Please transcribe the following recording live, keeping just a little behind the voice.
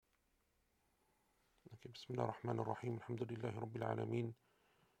بسم الله الرحمن الرحيم الحمد لله رب العالمين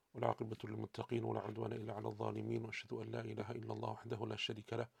والعاقبة للمتقين ولا عدوان إلا على الظالمين وأشهد أن لا إله إلا الله وحده لا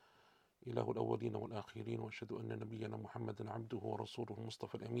شريك له إله الأولين والآخرين وأشهد أن نبينا محمدا عبده ورسوله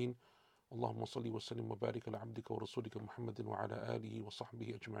المصطفى الأمين اللهم صل وسلم وبارك على عبدك ورسولك محمد وعلى آله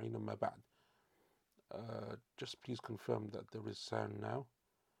وصحبه أجمعين أما بعد. Just please confirm that there is sound now,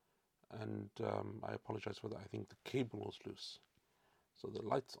 and I apologize for that. I think the cable was loose. So the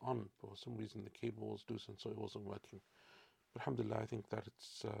light's on, but for some reason the cable was loose and so it wasn't working. But alhamdulillah, I think that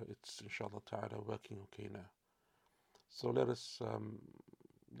it's inshallah ta'ala working okay now. So let us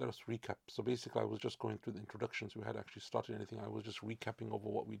recap. So basically I was just going through the introductions. We had actually started anything. I was just recapping over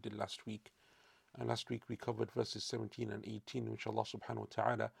what we did last week. And last week we covered verses 17 and 18, which Allah subhanahu wa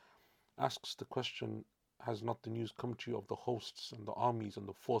ta'ala asks the question, has not the news come to you of the hosts and the armies and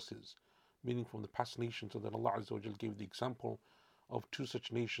the forces, meaning from the past nations? And then Allah Azza wa Jal gave the example of two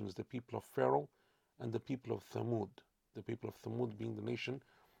such nations, the people of Pharaoh and the people of Thamud. The people of Thamud being the nation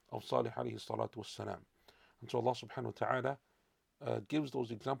of Salih alayhi salatu wassalam. And so Allah subhanahu wa ta'ala gives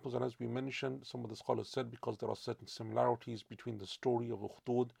those examples, and as we mentioned, some of the scholars said because there are certain similarities between the story of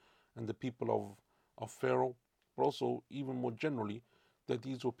Ukhdud and the people of Pharaoh, but also even more generally, that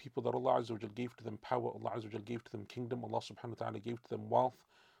these were people that Allah Azza wa Jal gave to them power, Allah Azza wa Jal gave to them kingdom, Allah subhanahu wa ta'ala gave to them wealth,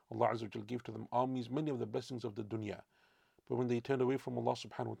 Allah Azza wa Jal gave to them armies, many of the blessings of the dunya. But when they turned away from Allah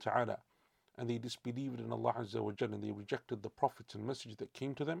subhanahu wa ta'ala and they disbelieved in Allah Azza wa Jal and they rejected the prophets and message that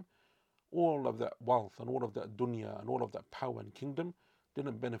came to them, all of that wealth and all of that dunya and all of that power and kingdom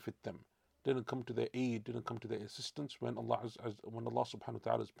didn't benefit them, didn't come to their aid, didn't come to their assistance when Allah subhanahu wa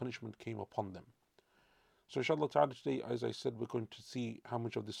ta'ala's punishment came upon them. So inshallah ta'ala today, as I said, we're going to see how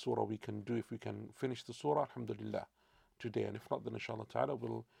much of this surah we can do. If we can finish the surah, alhamdulillah, today, and if not, then inshallah ta'ala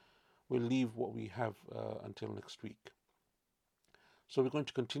we'll leave what we have until next week. So we're going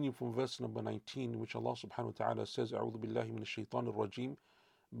to continue from verse number 19, which Allah subhanahu wa ta'ala says, أعوذ بالله من الشيطان الرجيم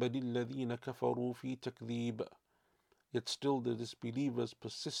بل الذين كفروا في تكذيب. Yet still the disbelievers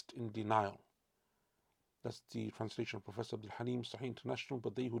persist in denial. That's the translation of Professor Abdul Halim, Sahih International.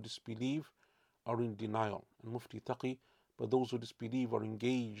 But they who disbelieve are in denial. And Mufti Taqi, but those who disbelieve are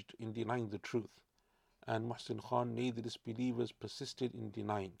engaged in denying the truth. And Muhsin Khan, nay, the disbelievers persisted in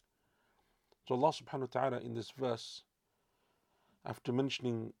denying. So Allah subhanahu wa ta'ala in this verse, after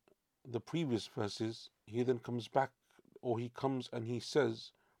mentioning the previous verses, he then comes back, or he comes and he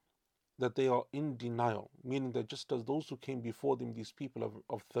says that they are in denial, meaning that just as those who came before them, these people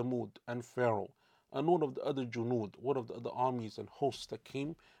of Thamud and Pharaoh, and all of the other junud, all of the other armies and hosts that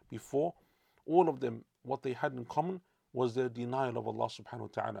came before, all of them, what they had in common was their denial of Allah subhanahu wa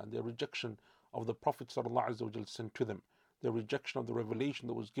ta'ala and their rejection of the prophets that Allah Azza wa Jal sent to them, their rejection of the revelation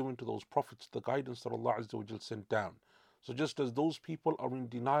that was given to those prophets, the guidance that Allah Azza wa Jal sent down. So just as those people are in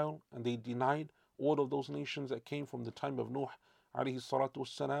denial and they denied all of those nations that came from the time of Nuh alayhi salatu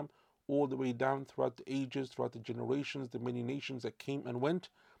wassalam, all the way down throughout the ages, throughout the generations, the many nations that came and went,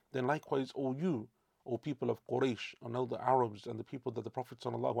 then likewise, O you, O people of Quraysh, and all the Arabs and the people that the Prophet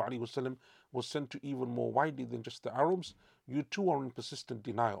sallallahu alaihi wasallam was sent to even more widely than just the Arabs, you too are in persistent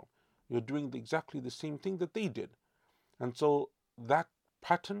denial. You're doing exactly the same thing that they did. And so that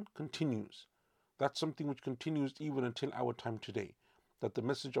pattern continues. That's something which continues even until our time today. That the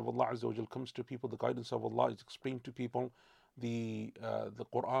message of Allah Azza wa Jal comes to people, the guidance of Allah is explained to people, the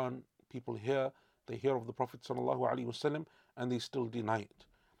Quran, people hear, they hear of the Prophet sallallahu alaihi wasallam, and they still deny it.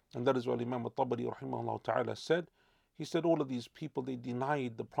 And that is why Imam al-Tabari rahimahullah ta'ala said, he said all of these people, they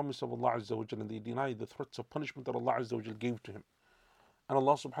denied the promise of Allah Azza wa Jal and they denied the threats of punishment that Allah Azza wa Jal gave to him. And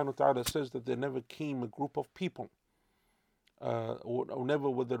Allah subhanahu wa ta'ala says that there never came a group of people or never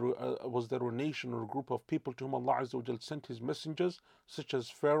was there a nation or a group of people to whom Allah Azza wa Jal sent His messengers, such as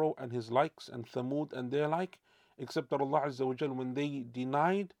Pharaoh and his likes and Thamud and their like, except that Allah Azza wa Jal, when they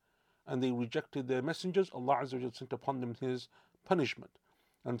denied and they rejected their messengers, Allah Azza wa Jal sent upon them His punishment.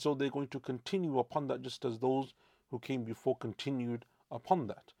 And so they're going to continue upon that, just as those who came before continued upon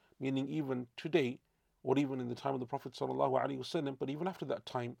that. Meaning even today, or even in the time of the Prophet sallallahu alaihi wasallam, but even after that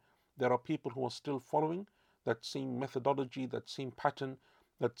time, there are people who are still following that same methodology, that same pattern,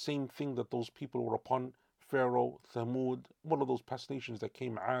 that same thing that those people were upon, Pharaoh, Thamud, all of those past nations that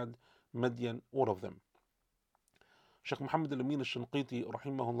came, Ad, Madian, all of them. Shaykh Muhammad al-Amin al-Shanqiti,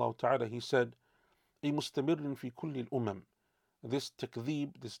 rahimahullah ta'ala, he said, أي مستمر في كل الأمم. This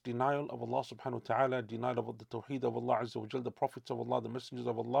takdeeb, this denial of Allah subhanahu wa ta'ala, denial of the tawheed of Allah Azza wa Jal, the prophets of Allah, the messengers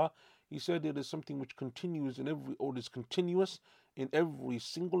of Allah, he said it is something which continues is continuous in every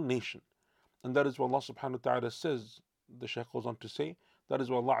single nation. And that is what Allah subhanahu wa ta'ala says, the Shaykh goes on to say, that is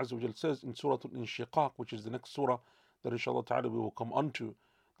what Allah Azza wa Jal says in Surah Al-Inshiqaq, which is the next surah that inshallah ta'ala we will come onto,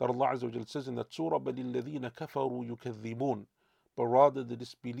 that Allah Azza wa Jal says in that surah, بَلِ الَّذِينَ كَفَرُوا يُكَذِّبُونَ, but rather the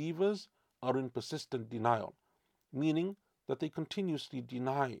disbelievers are in persistent denial, meaning that they continuously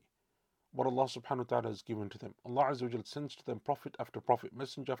deny what Allah subhanahu wa ta'ala has given to them. Allah Azza wa Jal sends to them prophet after prophet,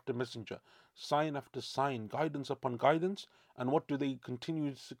 messenger after messenger, sign after sign, guidance upon guidance, and what do they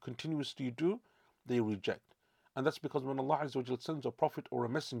continuously do? They reject. And that's because when Allah Azza wa Jal sends a prophet or a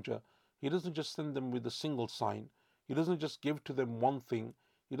messenger, He doesn't just send them with a single sign, He doesn't just give to them one thing,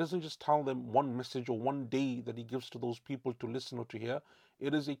 He doesn't just tell them one message or one day that He gives to those people to listen or to hear.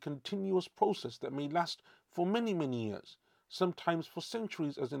 It is a continuous process that may last for many, many years, sometimes for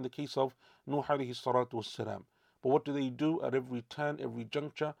centuries, as in the case of Nuh alayhi salatu wassalam. But what do they do at every turn, every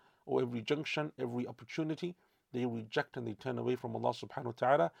juncture, or every junction, every opportunity? They reject and they turn away from Allah subhanahu wa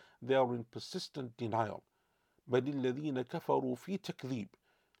ta'ala. They are in persistent denial. بَلِ الَّذِينَ كَفَرُوا فِي تَكْذِيبٍ.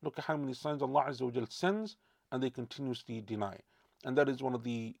 Look at how many signs Allah Azza wa Jal sends, and they continuously deny. And that is one of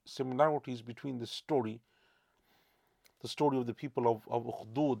the similarities between this story, the story of the people of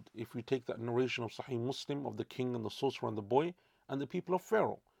Ukhdud, if we take that narration of Sahih Muslim of the king and the sorcerer and the boy, and the people of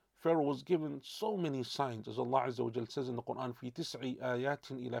Pharaoh. Pharaoh was given so many signs, as Allah Azza wa Jal says in the Quran, في 9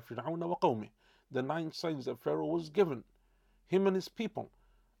 آيات إلى فرعون وقومه. The 9 signs that Pharaoh was given, him and his people.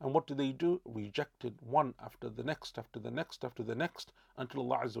 And what did they do? Rejected one after the next, after the next, after the next, until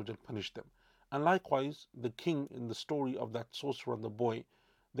Allah Azza wa Jal punished them. And likewise, the king in the story of that sorcerer and the boy,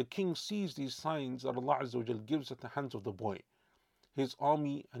 the king sees these signs that Allah Azza wa Jal gives at the hands of the boy. His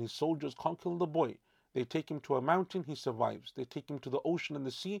army and his soldiers can't kill the boy. They take him to a mountain, he survives. They take him to the ocean and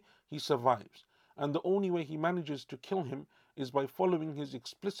the sea, he survives. And the only way he manages to kill him is by following his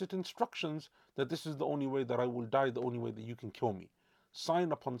explicit instructions that this is the only way that I will die, the only way that you can kill me.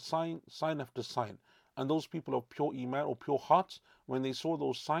 Sign upon sign, sign after sign. And those people of pure iman or pure hearts, when they saw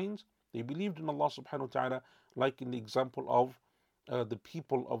those signs, they believed in Allah subhanahu wa ta'ala, like in the example of the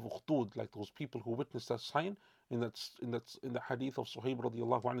people of Ukhdud, like those people who witnessed that sign in the hadith of Suhaib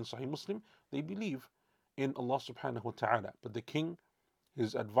radiallahu anhu in Sahih Muslim. They believe in Allah subhanahu wa ta'ala. But the king,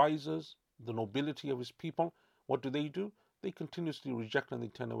 his advisors, the nobility of his people, what do? They continuously reject and they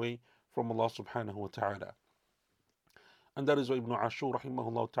turn away from Allah subhanahu wa ta'ala. And that is why Ibn Ashur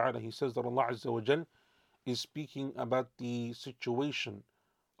rahimahullah ta'ala, he says that Allah Azza wa Jal is speaking about the situation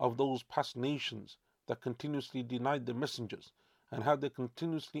of those past nations that continuously denied the messengers and how they're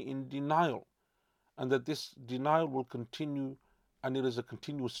continuously in denial, and that this denial will continue, and it is a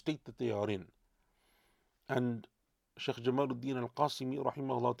continuous state that they are in. And Shaykh Jamaluddin al-Qasimi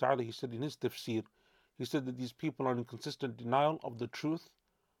rahimahullah ta'ala, he said in his tafsir, he said that these people are in consistent denial of the truth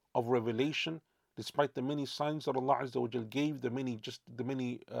of revelation, despite the many signs that Allah Azza wa Jal gave, the many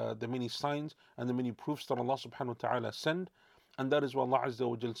signs and the many proofs that Allah subhanahu wa ta'ala sent. And that is why Allah Azza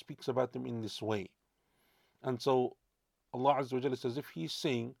wa Jal speaks about them in this way. And so Allah Azza wa Jal is as if He is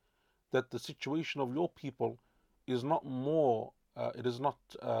saying that the situation of your people is not more, it is not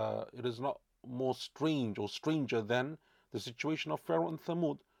more strange or stranger than the situation of Pharaoh and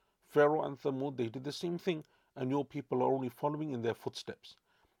Thamud. Pharaoh and Thamud, they did the same thing, and your people are only following in their footsteps.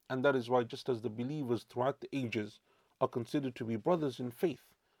 And that is why, just as the believers throughout the ages are considered to be brothers in faith,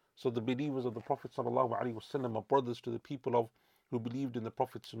 so the believers of the Prophet ﷺ are brothers to the people who believed in the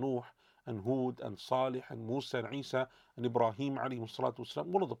Prophets Nuh and Hud and Salih and Musa and Isa and Ibrahim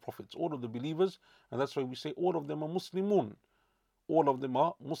ﷺ, all of the prophets, all of the believers. And that's why we say all of them are Muslimun, all of them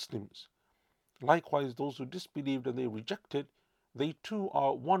are Muslims. Likewise, those who disbelieved and they rejected, they too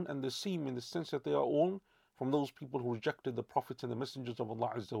are one and the same in the sense that they are all from those people who rejected the prophets and the messengers of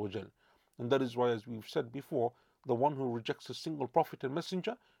Allah Azza wa Jal. And that is why, as we've said before, the one who rejects a single prophet and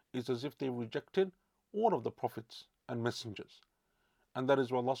messenger is as if they rejected all of the prophets and messengers. And that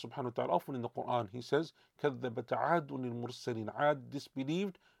is why Allah subhanahu wa ta'ala often in the Quran, He says, كَذَّبَتْ عَادٌ الْمُرْسَلِينَ. Ad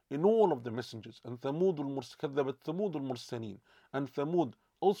disbelieved in all of the messengers. And كَذَّبَتْ ثَمُودُ الْمُرْسَلِينَ. And Thamud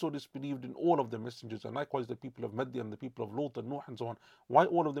also disbelieved in all of the messengers. And likewise the people of Madian, the people of Lut and Nuh and so on. Why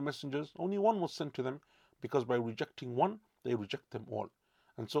all of the messengers? Only one was sent to them, because by rejecting one, they reject them all.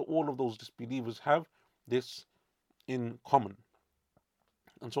 And so all of those disbelievers have this in common.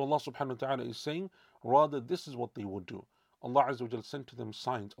 And so Allah subhanahu wa ta'ala is saying, rather this is what they would do. Allah Azza wa Jal sent to them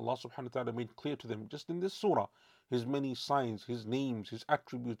signs. Allah subhanahu wa ta'ala made clear to them, just in this surah, His many signs, His names, His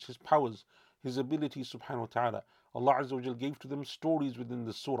attributes, His powers, His abilities subhanahu wa ta'ala. Allah Azza wa Jal gave to them stories within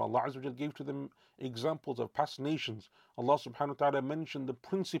the surah. Allah Azza wa Jal gave to them examples of past nations. Allah subhanahu wa ta'ala mentioned the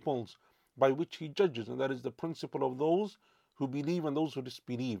principles by which He judges, and that is the principle of those who believe and those who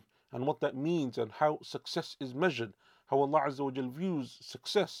disbelieve, and what that means and how success is measured, how Allah Azza wa Jal views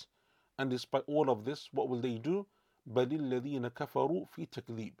success. And despite all of this, what will they do? بَلِ الَّذِينَ كَفَرُوا فِي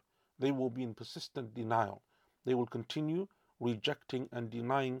تَكْذِيبٍ. They will be in persistent denial. They will continue rejecting and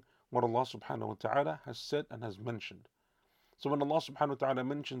denying what Allah subhanahu wa ta'ala has said and has mentioned. So when Allah subhanahu wa ta'ala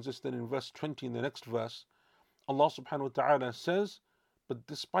mentions this, then in verse 20, in the next verse, Allah subhanahu wa ta'ala says, but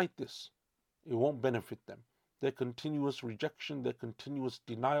despite this, it won't benefit them. Their continuous rejection, their continuous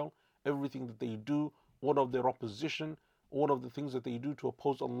denial, everything that they do, all of their opposition, all of the things that they do to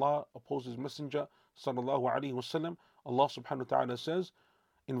oppose Allah, oppose His Messenger, sallallahu alaihi wasallam, Allah subhanahu wa ta'ala says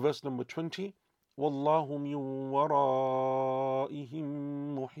in verse number 20, وَاللَّهُ مِن وَرَائِهِم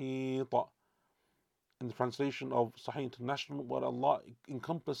مُحِيطًا. In the translation of Sahih International, where Allah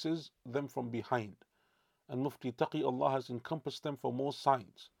encompasses them from behind. And Mufti Taqi, Allah has encompassed them from all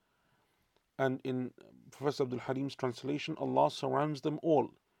sides. And in Professor Abdul Halim's translation, Allah surrounds them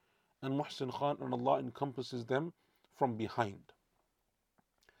all. And Muhsin Khan, and Allah encompasses them from behind.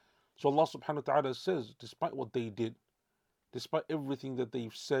 So Allah subhanahu wa ta'ala says, despite what they did, despite everything that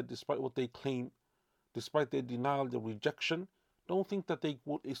they've said, despite what they claim, despite their denial, their rejection, don't think that they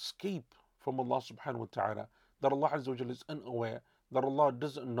will escape from Allah subhanahu wa ta'ala, that Allah Azza wa Jalla is unaware, that Allah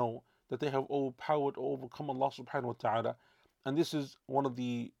doesn't know, that they have overpowered or overcome Allah subhanahu wa ta'ala. And this is one of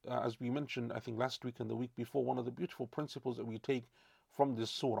the, as we mentioned, I think last week and the week before, one of the beautiful principles that we take from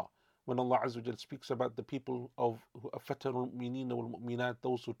this surah. When Allah Azza wa Jalla speaks about the people of Fatarul Mu'mineen wal Mu'minat,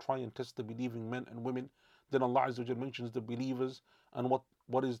 those who try and test the believing men and women, then Allah Azza wa Jalla mentions the believers and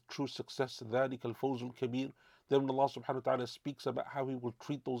what is true success, ذَلِكَ الْفَوْزُ الْكَبِيرُ. Then when Allah subhanahu wa ta'ala speaks about how He will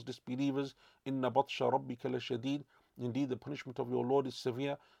treat those disbelievers, إِنَّ بَطْشَ رَبِّكَ لَشَدِيدٌ, indeed the punishment of your Lord is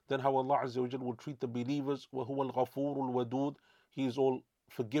severe. Then how Allah Azza wa Jalla will treat the believers, وَهُوَ الْغَفُورُ الْوَدُودُ, He is all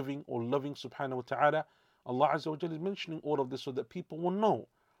forgiving or loving subhanahu wa ta'ala. Allah Azza wa Jalla is mentioning all of this so that people will know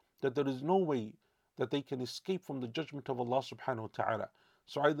that there is no way that they can escape from the judgment of Allah subhanahu wa ta'ala.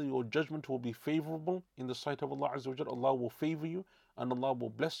 So either your judgment will be favorable in the sight of Allah Azza wa Jalla, Allah will favor you and Allah will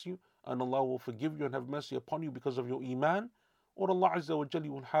bless you and Allah will forgive you and have mercy upon you because of your iman, or Allah Azza wa Jalla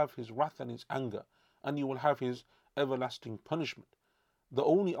will have His wrath and His anger and you will have His everlasting punishment. The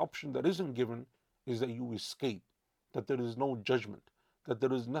only option that isn't given is that you escape, that there is no judgment, that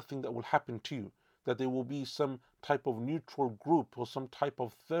there is nothing that will happen to you, that there will be some type of neutral group or some type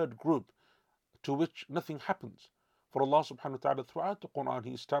of third group to which nothing happens. For Allah subhanahu wa ta'ala throughout the Quran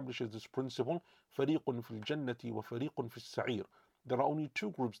He establishes this principle, فَرِيقٌ فِي الْجَنَّةِ وَفَرِيقٌ فِي السَّعِيرِ. There are only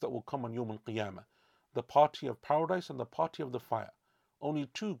two groups that will come on Yawm al-Qiyamah, the party of paradise and the party of the fire. Only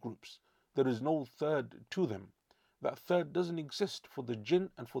two groups. There is no third to them. That third doesn't exist for the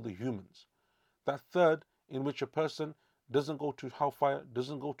jinn and for the humans. That third in which a person doesn't go to hellfire,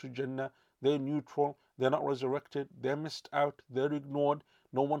 doesn't go to Jannah, they're neutral, they're not resurrected, they're missed out, they're ignored,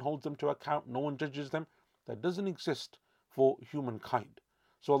 no one holds them to account, no one judges them. That doesn't exist for humankind.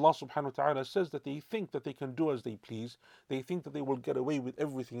 So Allah subhanahu wa ta'ala says that they think that they can do as they please, they think that they will get away with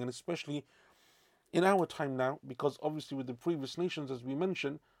everything, and especially in our time now, because obviously with the previous nations, as we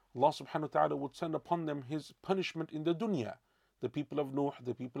mentioned, Allah subhanahu wa ta'ala would send upon them His punishment in the dunya. The people of Nuh,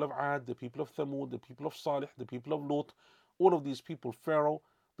 the people of Ad, the people of Thamud, the people of Salih, the people of Lut, all of these people, Pharaoh,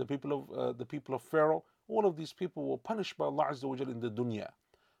 the people of Pharaoh, all of these people were punished by Allah Azza wa Jalla in the dunya.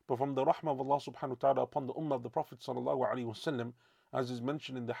 But from the rahmah of Allah subhanahu wa ta'ala upon the ummah of the Prophet sallallahu alaihi wasallam, as is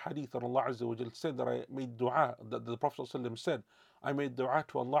mentioned in the hadith that Allah Azza wa Jalla said, that I made dua, that the Prophet sallallahu alaihi wasallam said, I made dua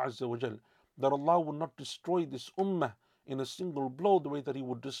to Allah Azza wa Jalla, that Allah would not destroy this ummah in a single blow the way that He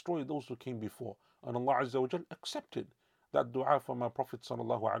would destroy those who came before. And Allah Azza wa Jalla accepted that dua from our Prophet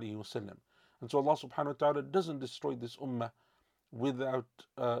sallallahu alaihi wasallam. And so Allah subhanahu wa ta'ala doesn't destroy this ummah without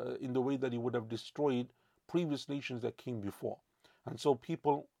in the way that He would have destroyed previous nations that came before. And so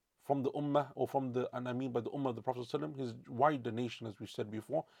people from the ummah, or from the, and I mean by the ummah of the Prophet ﷺ, his wider nation, as we said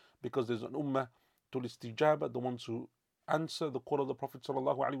before, because there's an ummah to istijaba, the ones who answer the call of the Prophet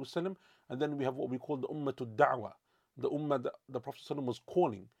ﷺ, and then we have what we call the ummah to da'wah, the ummah that the Prophet ﷺ was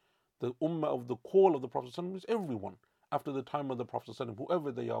calling. The ummah of the call of the Prophet ﷺ is everyone after the time of the Prophet ﷺ,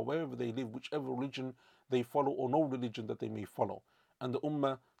 whoever they are, wherever they live, whichever religion they follow or no religion that they may follow. And the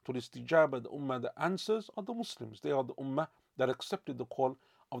ummah to istijaba, the ummah that answers, are the Muslims. They are the ummah that accepted the call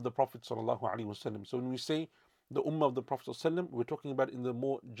of the Prophet ﷺ. So when we say the ummah of the Prophet ﷺ, we're talking about in the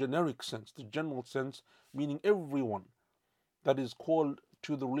more generic sense, the general sense, meaning everyone that is called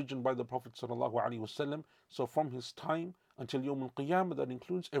to the religion by the Prophet ﷺ. So from his time until Yawm al-Qiyamah, that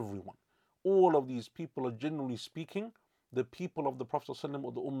includes everyone. All of these people are, generally speaking, the people of the Prophet ﷺ,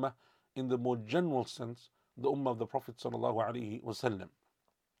 or the ummah in the more general sense, the ummah of the Prophet ﷺ.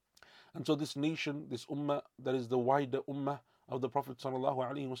 And so this nation, this ummah, that is the wider ummah of the Prophet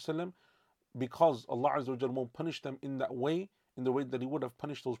ﷺ, because Allah Azza wa Jalla won't punish them in that way, in the way that He would have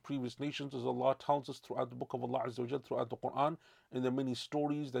punished those previous nations, as Allah tells us throughout the book of Allah Azza wa Jalla, throughout the Quran, in the many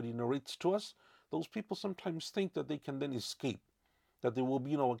stories that He narrates to us. those people sometimes think that they can then escape, that there will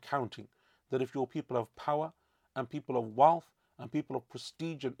be no accounting, that if you're people of power and people of wealth and people of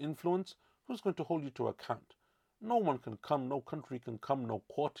prestige and influence, who's going to hold you to account? No one can come, no country can come, no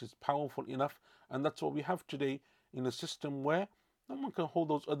court is powerful enough, and that's what we have today in a system where no one can hold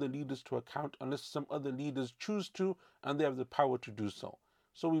those other leaders to account unless some other leaders choose to and they have the power to do so.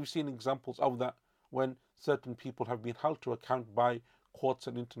 So we've seen examples of that when certain people have been held to account by courts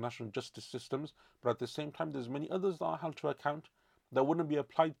and international justice systems, but at the same time there's many others that are held to account that wouldn't be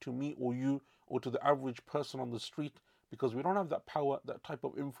applied to me or you or to the average person on the street, because we don't have that power, that type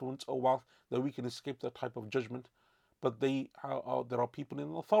of influence or wealth that we can escape that type of judgment. But there are people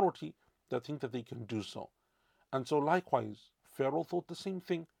in authority that think that they can do so. And so likewise, Pharaoh thought the same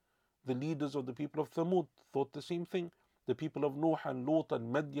thing. The leaders of the people of Thamud thought the same thing. The people of Nuh and Lut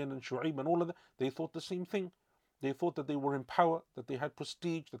and Madian and Shu'aib and all of that, they thought the same thing. They thought that they were in power, that they had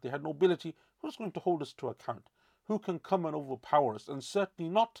prestige, that they had nobility. Who's going to hold us to account? Who can come and overpower us? And certainly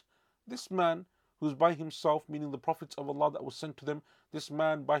not this man who's by himself, meaning the prophets of Allah that was sent to them, this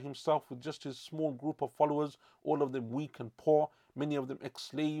man by himself with just his small group of followers, all of them weak and poor, many of them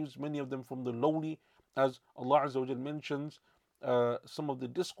ex-slaves, many of them from the lowly, as Allah Azza wa Jal mentions some of the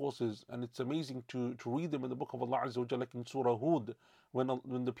discourses, and it's amazing to read them in the book of Allah Azza wa Jal, like in Surah Hud,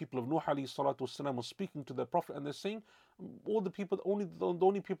 when the people of Nuh alayhi salatu wasalam was speaking to their prophet, and they're saying, all the people, the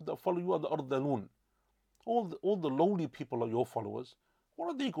only people that follow you are the Ardalun. All the lowly people are your followers. What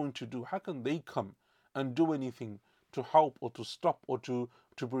are they going to do? How can they come and do anything to help or to stop or to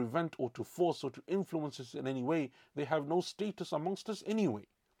prevent or to force or to influence us in any way? They have no status amongst us anyway.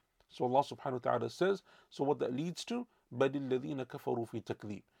 So Allah subhanahu wa ta'ala says, so what that leads to, بَلِ الَّذِينَ كَفَرُوا فِي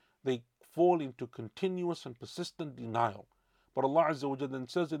تَكْذِيبٍ. They fall into continuous and persistent denial. But Allah Azza wa Jal then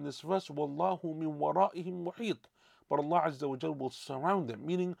says in this verse, وَاللَّهُ مِن وَرَائِهِمْ مُحِيطٌ. But Allah Azza wa Jal will surround them,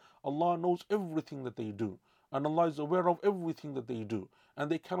 meaning Allah knows everything that they do. And Allah is aware of everything that they do. And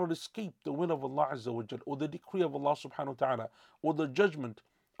they cannot escape the will of Allah Azza wa Jal, or the decree of Allah subhanahu wa ta'ala, or the judgment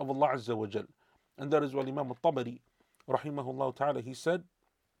of Allah Azza wa Jal. And that is why Imam al-Tabari, rahimahullah ta'ala, he said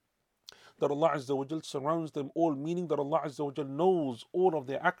that Allah Azza wa Jal surrounds them all, meaning that Allah Azza wa Jal knows all of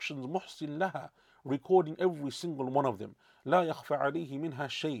their actions, muhsin laha, recording every single one of them. لا يخفى عليه منها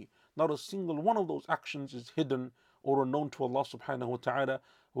شيء. Not a single one of those actions is hidden or unknown to Allah subhanahu wa ta'ala.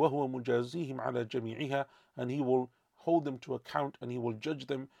 وهو مجازيهم على جميعها. And He will hold them to account and He will judge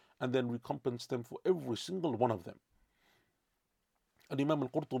them and then recompense them for every single one of them. And Imam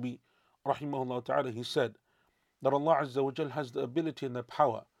al-Qurtubi, rahimahullah ta'ala, he said that Allah Azza wa Jal has the ability and the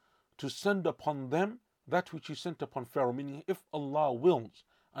power to send upon them that which He sent upon Pharaoh, meaning if Allah wills,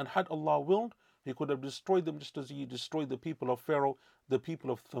 and had Allah willed, He could have destroyed them just as He destroyed the people of Pharaoh, the people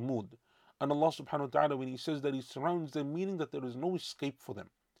of Thamud. And Allah subhanahu wa ta'ala, when He says that He surrounds them, meaning that there is no escape for them.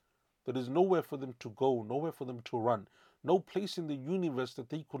 There is nowhere for them to go, nowhere for them to run, no place in the universe that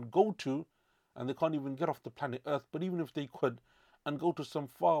they could go to, and they can't even get off the planet Earth, but even if they could, and go to some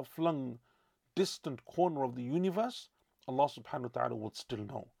far-flung, distant corner of the universe, Allah subhanahu wa ta'ala would still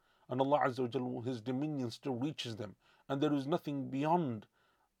know. And Allah Azza wa Jalla, His dominion still reaches them. And there is nothing beyond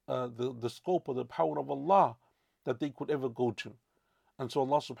the scope or the power of Allah that they could ever go to. And so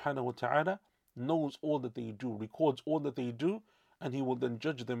Allah subhanahu wa ta'ala knows all that they do, records all that they do, and He will then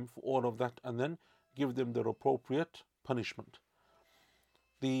judge them for all of that and then give them their appropriate punishment.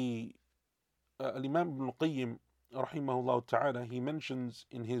 The Imam Ibn al-Qayyim, rahimahullah ta'ala, he mentions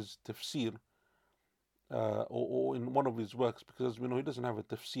in his tafsir, or in one of his works, because we know he doesn't have a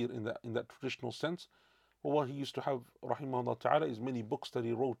tafsir in that traditional sense. But what he used to have, rahimahullah ta'ala, is many books that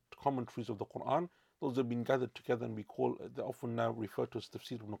he wrote, commentaries of the Quran. Those have been gathered together and they often now refer to as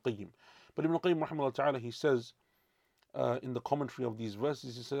tafsir Ibn Qayyim. But Ibn Qayyim, rahimahullah ta'ala, he says in the commentary of these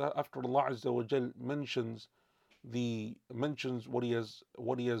verses, he says, after Allah Azza wa Jal mentions what he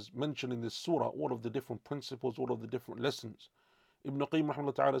has mentioned in this surah, all of the different principles, all of the different lessons, Ibn Qayyim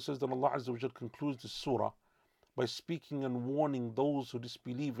rahimahullah ta'ala says that Allah Azza wa Jal concludes this surah by speaking and warning those who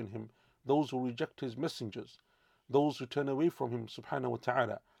disbelieve in Him, those who reject His messengers, those who turn away from Him subhanahu wa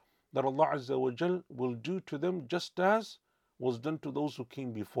ta'ala, that Allah Azza wa Jal will do to them just as was done to those who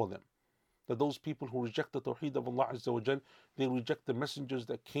came before them. That those people who reject the Tawheed of Allah Azza wa Jal, they reject the messengers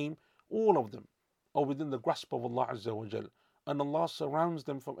that came, all of them are within the grasp of Allah Azza wa Jal, and Allah surrounds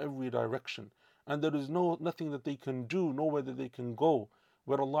them from every direction, and there is nothing that they can do, nowhere that they can go,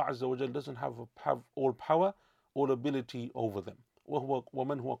 where Allah Azza wa Jal doesn't have all power, all ability over them.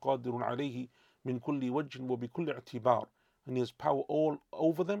 وَمَنْ هُوَ قَادِرٌ عَلَيْهِ مِنْ كُلِّ وَجْهٍ وَبِكُلِّ اعْتِبَارٍ. And He has power all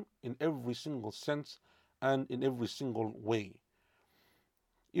over them in every single sense and in every single way.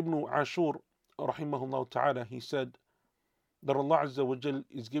 Ibn Ashur, rahimahullah ta'ala, he said that Allah Azza wa Jal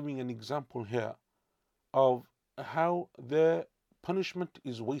is giving an example here of how their punishment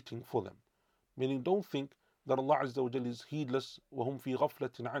is waiting for them. Meaning, don't think that Allah Azza wa Jal is heedless. وَهُمْ فِي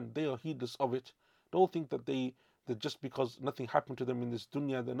غَفْلَةٍ عَنْ They are heedless of it. Don't think that just because nothing happened to them in this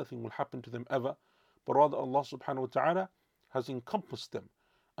dunya, that nothing will happen to them ever. But rather, Allah subhanahu wa ta'ala has encompassed them.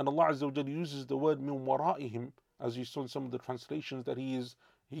 And Allah Azza wa Jal uses the word مِن وَرَائِهِمْ, as you saw in some of the translations, that He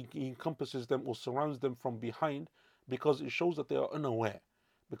encompasses them or surrounds them from behind, because it shows that they are unaware.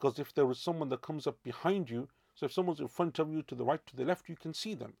 Because if there is someone that comes up behind you, so if someone's in front of you, to the right, to the left, you can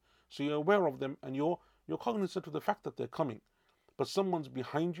see them. So you're aware of them and you're cognizant of the fact that they're coming. But someone's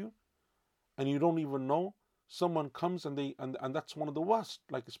behind you and you don't even know. Someone comes and that's one of the worst.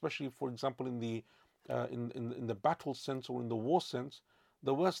 Like especially, for example, in the battle sense or in the war sense,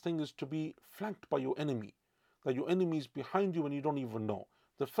 the worst thing is to be flanked by your enemy. That your enemy is behind you and you don't even know.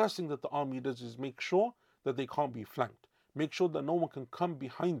 The first thing that the army does is make sure that they can't be flanked. Make sure that no one can come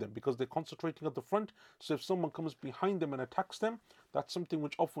behind them because they're concentrating at the front. So if someone comes behind them and attacks them, that's something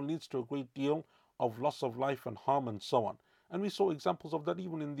which often leads to a great deal of loss of life and harm and so on. And we saw examples of that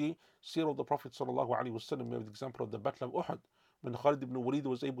even in the seerah of the Prophet ﷺ. We have the example of the Battle of Uhud. When Khalid ibn Walid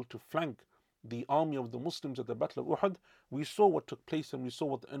was able to flank the army of the Muslims at the Battle of Uhud, we saw what took place and we saw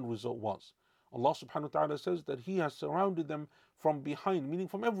what the end result was. Allah subhanahu wa ta'ala says that He has surrounded them from behind, meaning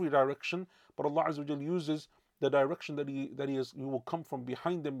from every direction, but Allah Azza wa Jal uses the direction that He will come from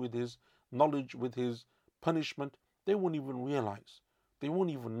behind them with His knowledge, with His punishment. They won't even realize. They won't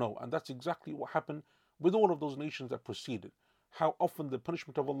even know. And that's exactly what happened with all of those nations that preceded. How often the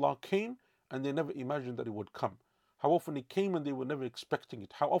punishment of Allah came and they never imagined that it would come. How often it came and they were never expecting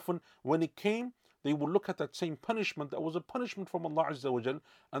it. How often when it came, they will look at that same punishment that was a punishment from Allah Azza wa Jal,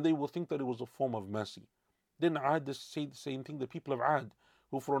 and they will think that it was a form of mercy. Then Ad say the same thing, the people of Ad,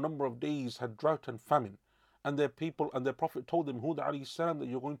 who for a number of days had drought and famine. And their people and their Prophet told them, Hud alayhi salam, that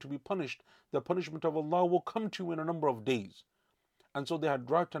you're going to be punished. The punishment of Allah will come to you in a number of days. And so they had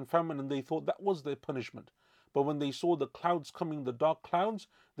drought and famine and they thought that was their punishment. But when they saw the clouds coming, the dark clouds,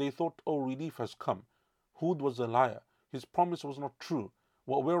 they thought, oh, relief has come. Hud was a liar. His promise was not true.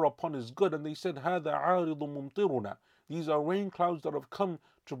 What we're upon is good. And they said, هَذَا عَارِضٌ مُمْطِرُنَا. These are rain clouds that have come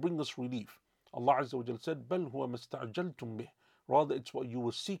to bring us relief. Allah Azza wa Jal said, بَلْ هُوَ مَسْتَعْجَلْتُم بِهِ. Rather, it's what you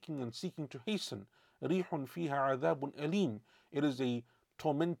were seeking and seeking to hasten. رِيحٌ فِيهَا عَذَابٌ أَلِيمٌ. It is a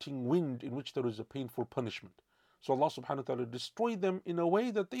tormenting wind in which there is a painful punishment. So Allah subhanahu wa ta'ala destroyed them in a way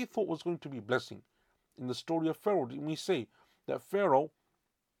that they thought was going to be blessing. In the story of Pharaoh, we say that Pharaoh,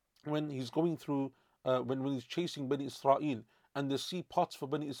 when he's going through, when he's chasing Bani Israel, and the sea parts for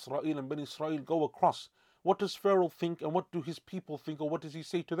Bani Israel, and Bani Israel go across, what does Pharaoh think and what do his people think, or what does he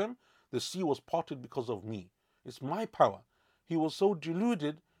say to them? The sea was parted because of me. It's my power. He was so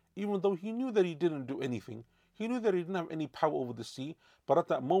deluded, even though he knew that he didn't do anything. He knew that he didn't have any power over the sea, but at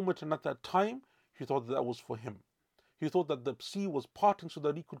that moment and at that time, he thought that was for him. He thought that the sea was parting so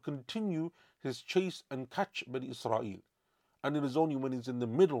that he could continue his chase and catch Bani Israel. And it is only when he's in the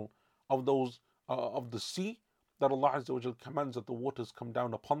middle of the sea that Allah Azza wa Jal commands that the waters come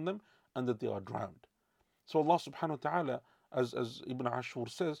down upon them and that they are drowned. So Allah subhanahu wa ta'ala, as Ibn Ashur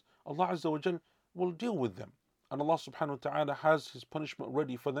says, Allah Azza wa Jal will deal with them. And Allah subhanahu wa ta'ala has His punishment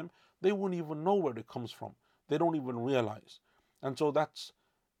ready for them. They won't even know where it comes from. They don't even realize. And so that's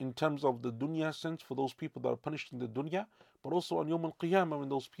in terms of the dunya sense for those people that are punished in the dunya, but also on Yawm al-Qiyamah when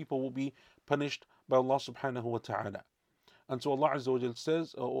those people will be punished by Allah subhanahu wa ta'ala. And so Allah Azza wa Jal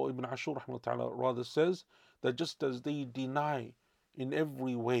says, or Ibn Ashur ta'ala rather says, that just as they deny in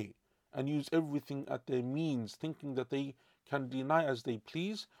every way and use everything at their means, thinking that they can deny as they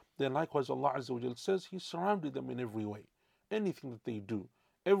please, then likewise Allah Azza wa Jal says He surrounded them in every way. Anything that they do,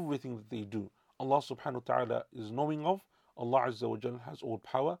 everything that they do, Allah subhanahu wa ta'ala is knowing of. Allah Azza wa Jal has all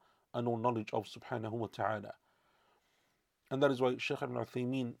power and all knowledge of subhanahu wa ta'ala. And that is why Shaykh ibn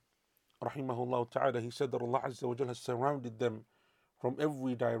Uthaymeen rahimahullah ta'ala, he said that Allah Azza wa Jal has surrounded them from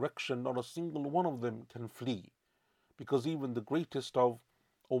every direction. Not a single one of them can flee. Because even the greatest of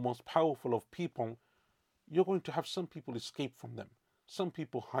or most powerful of people, you're going to have some people escape from them, some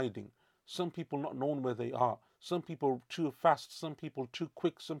people hiding, some people not knowing where they are, some people too fast, some people too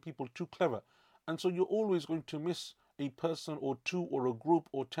quick, some people too clever. And so you're always going to miss a person or two or a group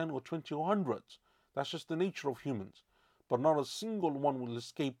or 10 or 20 or hundreds. That's just the nature of humans. But not a single one will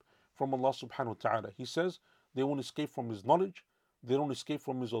escape from Allah subhanahu wa ta'ala. He says they won't escape from His knowledge, they don't escape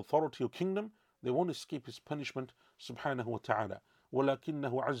from His authority or kingdom, they won't escape His punishment subhanahu wa ta'ala.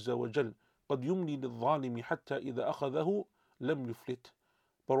 وَلَكِنَّهُ عَزَّ وَجَلَّ قَدْ يُمْلِي لِلظَّالِمِ حَتَّى إِذَا أَخَذَهُ لَمْ يُفْلِتْ.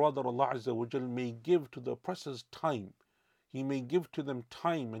 But rather Allah Azza wa Jal may give to the oppressors time. He may give to them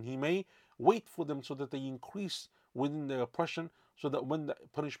time and He may wait for them so that they increase within their oppression, so that when the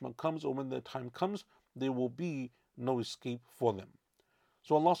punishment comes or when the time comes, there will be no escape for them.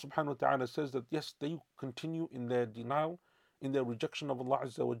 So Allah subhanahu wa ta'ala says that yes, they continue in their denial, in their rejection of Allah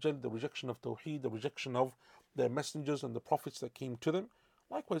Azza wa Jal, the rejection of Tawheed, the rejection of their messengers and the prophets that came to them.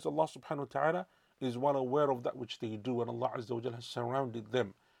 Likewise, Allah subhanahu wa ta'ala is well aware of that which they do, and Allah Azza wa Jal has surrounded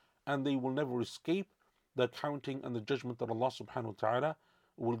them, and they will never escape the accounting and the judgment that Allah subhanahu wa ta'ala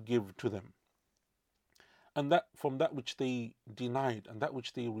will give to them. And that from that which they denied and that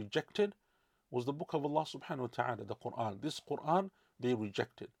which they rejected was the book of Allah subhanahu wa ta'ala, the Quran. This Quran they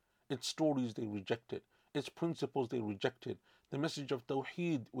rejected. Its stories they rejected. Its principles they rejected. The message of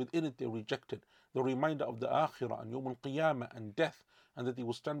Tawheed within it they rejected. The reminder of the Akhirah and Yawm al-Qiyamah and death, and that they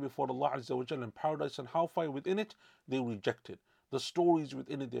will stand before Allah Azza wa Jalla, and paradise and hellfire within it, they rejected. The stories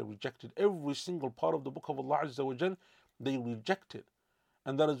within it they rejected. Every single part of the book of Allah Azza wa Jalla they rejected.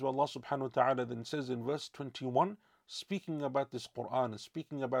 And that is what Allah subhanahu wa ta'ala then says in verse 21, speaking about this Quran and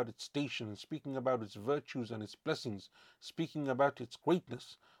speaking about its station and speaking about its virtues and its blessings, speaking about its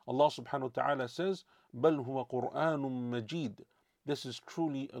greatness. Allah subhanahu wa ta'ala says, بَلْ هُوَ قُرْآنٌ مَجِيدٌ. This is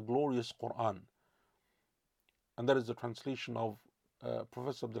truly a glorious Quran. And that is the translation of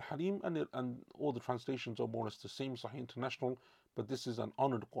Professor Abdul Halim, and all the translations are more or less the same, Sahih International, but this is an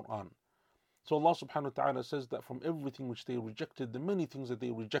honored Quran. So Allah subhanahu wa ta'ala says that from everything which they rejected, the many things that they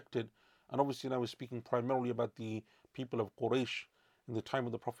rejected, and obviously now we're speaking primarily about the people of Quraysh in the time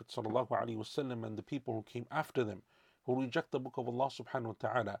of the Prophet sallallahu alaihi wasallam and the people who came after them, who reject the book of Allah subhanahu wa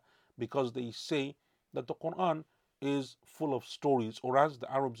ta'ala because they say that the Quran is full of stories, or as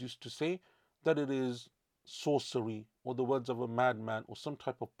the Arabs used to say, that it is sorcery or the words of a madman or some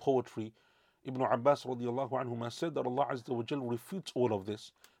type of poetry. Ibn Abbas radiallahu anhuma said that Allah Azza wa Jal refutes all of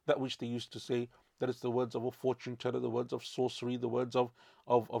this, that which they used to say, that it's the words of a fortune teller, the words of sorcery, the words of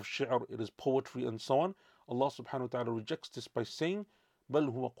shi'r, it is poetry and so on. Allah subhanahu wa ta'ala rejects this by saying,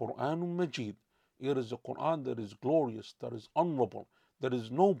 بَلْ هُوَ قُرْآنٌ مَجِيدٌ. It is a Quran that is glorious, that is honorable, that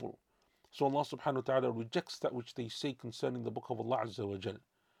is noble. So Allah subhanahu wa ta'ala rejects that which they say concerning the book of Allah Azza wa Jal.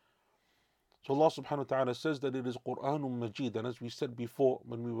 So Allah subhanahu wa ta'ala says that it is Qur'anun Majid, and as we said before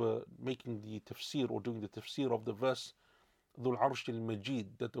when we were making the tafsir or doing the tafsir of the verse Dhul Arsh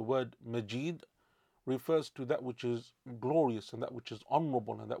al-Majid, that the word Majid refers to that which is glorious and that which is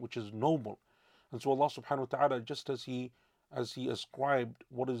honorable and that which is noble. And so Allah subhanahu wa ta'ala, just as He ascribed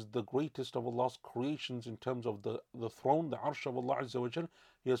what is the greatest of Allah's creations in terms of the throne, the Arsh of Allah Azza wa Jal,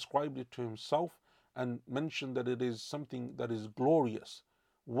 He ascribed it to Himself and mentioned that it is something that is glorious,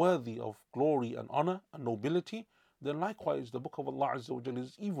 worthy of glory and honor and nobility. Then likewise the book of Allah Azza wa Jal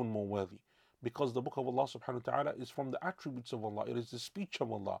is even more worthy, because the book of Allah subhanahu wa ta'ala is from the attributes of Allah, it is the speech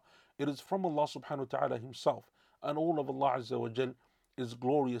of Allah, it is from Allah subhanahu wa ta'ala Himself, and all of Allah Azza wa Jal is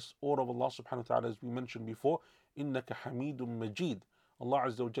glorious. All of Allah subhanahu wa ta'ala, as we mentioned before, innaka hamidun majid, Allah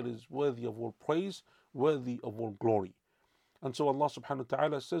Azza wa Jal is worthy of all praise, worthy of all glory. And so Allah subhanahu wa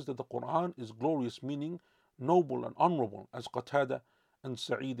ta'ala says that the Quran is glorious, meaning noble and honorable, as Qatada and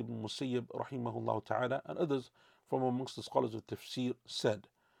Sa'id ibn Musayyib rahimahullah ta'ala and others from amongst the scholars of tafsir said.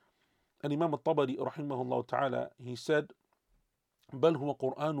 And Imam al-Tabari rahimahullah ta'ala, he said, بَلْ هُوَ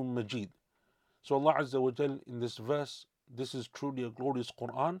قُرْآنٌ مَجِيدٌ. So Allah Azza wa Jal in this verse, this is truly a glorious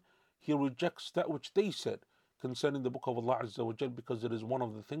Quran. He rejects that which they said concerning the book of Allah Azza wa Jal, because it is one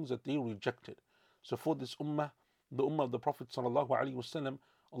of the things that they rejected. So for this ummah, the ummah of the Prophet sallallahu alaihi wasallam,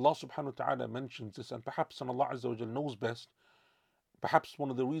 Allah subhanahu wa ta'ala mentions this, and perhaps Allah Azza wa Jal knows best. Perhaps one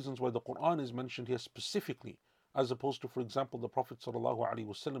of the reasons why the Quran is mentioned here specifically, as opposed to, for example, the Prophet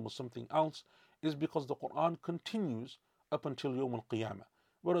ﷺ or something else, is because the Quran continues up until Yawm al-Qiyamah,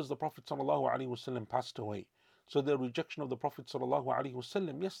 whereas the Prophet ﷺ passed away. So their rejection of the Prophet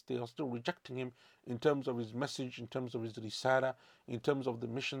ﷺ, yes, they are still rejecting him in terms of his message, in terms of his risala, in terms of the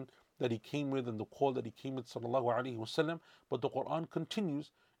mission that he came with and the call that he came with ﷺ, but the Quran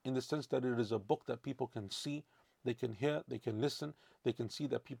continues in the sense that it is a book that people can see, they can hear, they can listen, they can see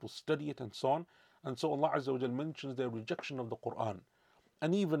that people study it and so on. And so Allah Azza wa Jal mentions their rejection of the Quran.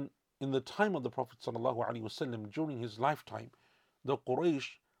 And even in the time of the Prophet ﷺ, during his lifetime, the Quraysh,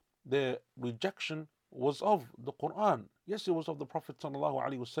 their rejection was of the Quran. Yes, it was of the Prophet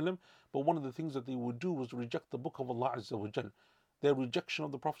ﷺ, but one of the things that they would do was reject the book of Allah Azza wa Jal. Their rejection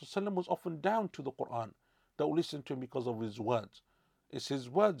of the Prophet ﷺ was often down to the Quran. They would listen to him because of his words. It's his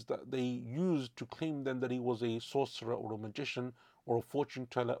words that they used to claim then that he was a sorcerer or a magician or a fortune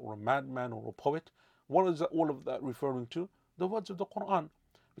teller or a madman or a poet. What is all of that referring to? The words of the Quran.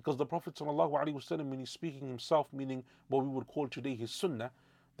 Because the Prophet ﷺ, when he's speaking himself, meaning what we would call today his sunnah,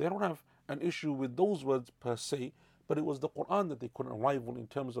 they don't have an issue with those words per se, but it was the Quran that they couldn't rival in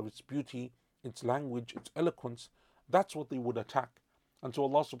terms of its beauty, its language, its eloquence. That's what they would attack. And so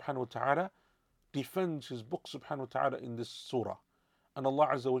Allah subhanahu wa ta'ala defends His book subhanahu wa ta'ala in this surah. And Allah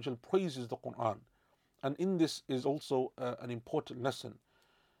Azza wa Jal praises the Quran. And in this is also an important lesson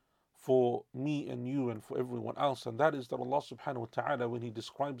for me and you and for everyone else, and that is that Allah subhanahu wa ta'ala, when He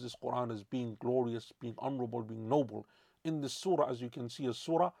describes this Quran as being glorious, being honorable, being noble, in this surah, as you can see, a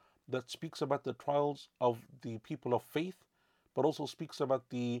surah that speaks about the trials of the people of faith, but also speaks about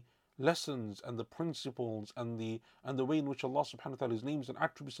the lessons and the principles and the way in which Allah subhanahu wa ta'ala, His names and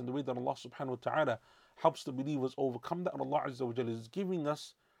attributes, and the way that Allah subhanahu wa ta'ala helps the believers overcome that. And Allah Azza wa Jalla is giving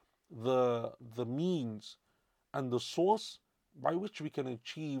us the means and the source by which we can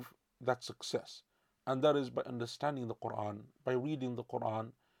achieve that success. And that is by understanding the Quran, by reading the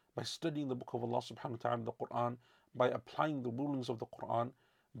Quran, by studying the book of Allah subhanahu wa ta'ala, the Quran, by applying the rulings of the Quran.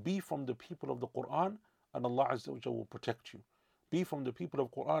 Be from the people of the Quran, and Allah Azza wa Jalla will protect you. Be from the people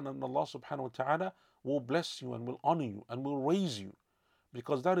of Quran, and Allah subhanahu wa ta'ala will bless you and will honor you and will raise you,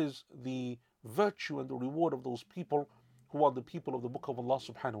 because that is the virtue and the reward of those people who are the people of the book of Allah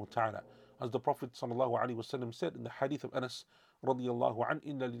subhanahu wa ta'ala. As the Prophet sallallahu alaihi wasallam said in the hadith of Anas radiyallahu an,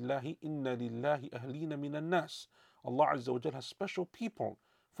 inna lillahi ahlina minan nas. Allah Azza wa Jalla has special people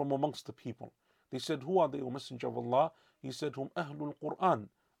from amongst the people. They said, who are they, O Messenger of Allah? He said, hum ahlul Quran,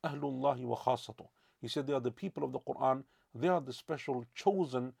 ahlullahi wa khasatuh. He said, they are the people of the Quran, they are the special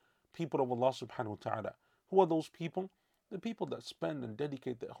chosen people of Allah subhanahu wa ta'ala. Who are those people? The people that spend and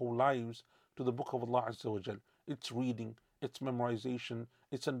dedicate their whole lives to the book of Allah Azza wa Jalla. Its reading, its memorization,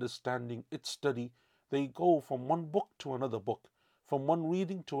 its understanding, its study. They go from one book to another book, from one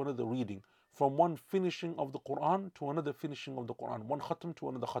reading to another reading, from one finishing of the Quran to another finishing of the Quran, one khatam to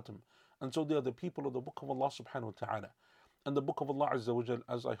another khatam. And so they are the people of the book of Allah subhanahu wa ta'ala. And the book of Allah Azza wa Jal,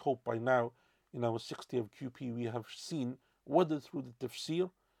 as I hope by now in our 60 of QP we have seen, whether through the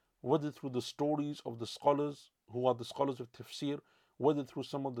tafsir, whether through the stories of the scholars who are the scholars of tafsir, whether through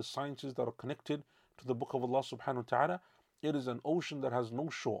some of the sciences that are connected to the book of Allah subhanahu wa ta'ala, it is an ocean that has no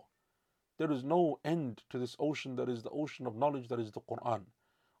shore. There is no end to this ocean that is the ocean of knowledge, that is the Quran.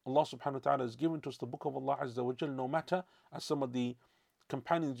 Allah subhanahu wa ta'ala has given to us the book of Allah Azza wa Jal, no matter, as some of the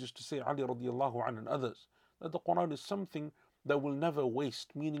companions used to say, Ali radiallahu anhu and others, that the Quran is something that will never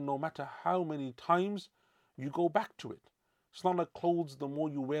waste, meaning no matter how many times you go back to it. It's not like clothes, the more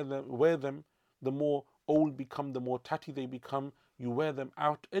you wear them, the more old become, the more tatty they become. You wear them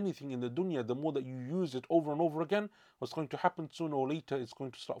out, anything in the dunya, the more that you use it over and over again, what's going to happen sooner or later, it's going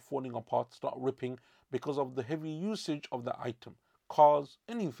to start falling apart, start ripping, because of the heavy usage of the item. Cars,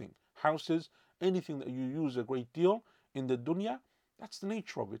 anything, houses, anything that you use a great deal in the dunya, that's the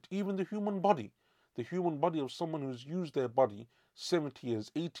nature of it. Even the human body of someone who's used their body 70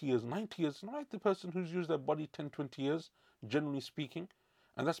 years, 80 years, 90 years, not like the person who's used their body 10, 20 years, generally speaking.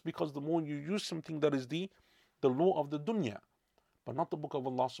 And that's because the more you use something that is the law of the dunya, but not the book of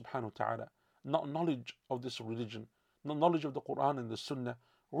Allah subhanahu wa ta'ala, not knowledge of this religion, not knowledge of the Quran and the Sunnah.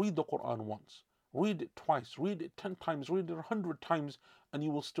 Read the Quran once, read it twice, read it 10 times, read it 100 times, and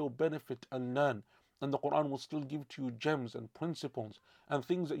you will still benefit and learn. And the Quran will still give to you gems and principles and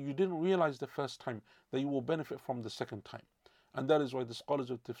things that you didn't realize the first time, that you will benefit from the second time. And that is why the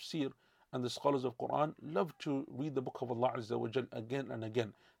scholars of tafsir and the scholars of Quran love to read the book of Allah Azza wa Jal again and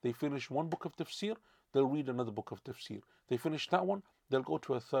again. They finish one book of tafsir, they'll read another book of tafsir. They finish that one, they'll go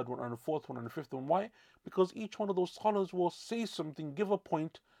to a third one and a fourth one and a fifth one. Why? Because each one of those scholars will say something, give a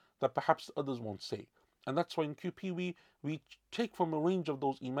point that perhaps others won't say. And that's why in QP we take from a range of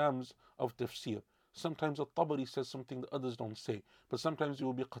those imams of tafsir. Sometimes Al-Tabari says something that others don't say, but sometimes it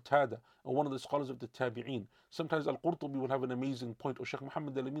will be Qatada or one of the scholars of the Tabi'een. Sometimes Al-Qurtubi will have an amazing point, or Shaykh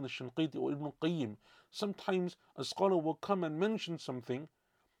Muhammad Al-Amin Al-Shinqiti or Ibn Qayyim. Sometimes a scholar will come and mention something,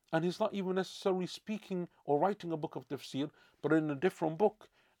 and he's not even necessarily speaking or writing a book of tafsir, but in a different book.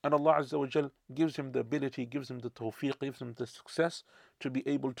 And Allah Azza wa Jal gives him the ability, gives him the tawfiq, gives him the success to be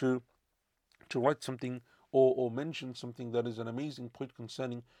able to write something or mention something that is an amazing point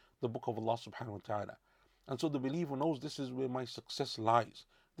concerning the book of Allah subhanahu wa ta'ala. And so the believer knows, this is where my success lies.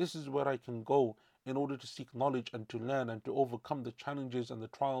 This is where I can go in order to seek knowledge and to learn and to overcome the challenges and the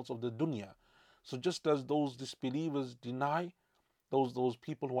trials of the dunya. So just as those disbelievers deny, those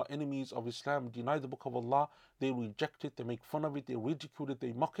people who are enemies of Islam deny the book of Allah, they reject it, they make fun of it, they ridicule it,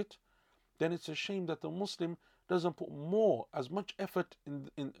 they mock it, then it's a shame that the Muslim doesn't put as much effort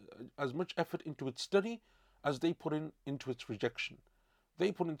into its study as they put into its rejection.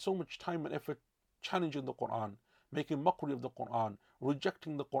 They put in so much time and effort challenging the Quran, making mockery of the Quran,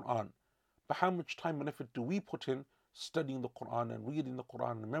 rejecting the Quran. But how much time and effort do we put in studying the Quran and reading the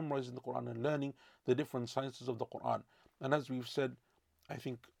Quran and memorizing the Quran and learning the different sciences of the Quran? And as we've said, I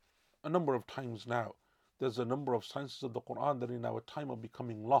think a number of times now, there's a number of sciences of the Quran that in our time are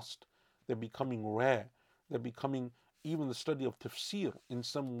becoming lost. They're becoming rare. They're becoming, even the study of tafsir in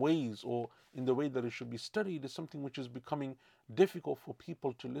some ways, or in the way that it should be studied, is something which is becoming difficult for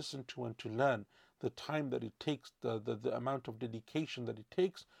people to listen to and to learn. The time that it takes, the amount of dedication that it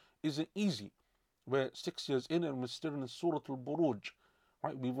takes isn't easy. We're 6 years in and we're still in Surah Al-Buruj,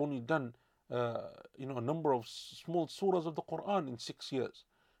 right? We've only done a number of small surahs of the Quran in 6 years.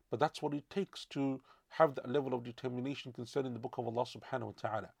 But that's what it takes to have that level of determination concerning the Book of Allah subhanahu wa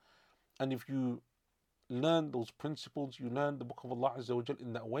ta'ala. And if you learn those principles, you learn the Book of Allah Azza wa Jal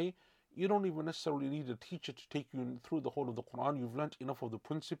in that way, you don't even necessarily need a teacher to take you through the whole of the Quran. You've learned enough of the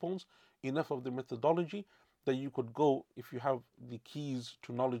principles, enough of the methodology, that you could go, if you have the keys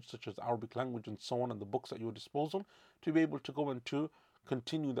to knowledge such as Arabic language and so on, and the books at your disposal, to be able to go and to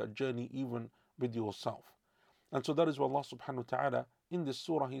continue that journey even with yourself. And so that is what Allah subhanahu wa ta'ala in this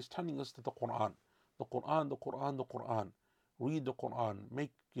surah, He is telling us that the Quran, the Quran, the Quran, the Quran, read the Quran,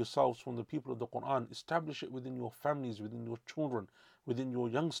 make yourselves from the people of the Quran, establish it within your families, within your children, within your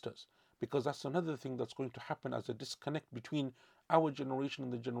youngsters, because that's another thing that's going to happen as a disconnect between our generation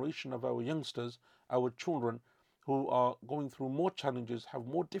and the generation of our youngsters, our children, who are going through more challenges, have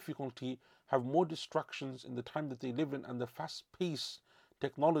more difficulty, have more distractions in the time that they live in, and the fast-paced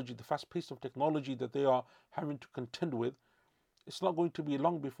technology, the fast pace of technology that they are having to contend with. It's not going to be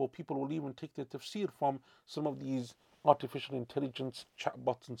long before people will even take their tafsir from some of these artificial intelligence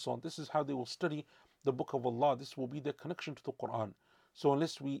chatbots and so on. This is how they will study the Book of Allah. This will be their connection to the Quran. So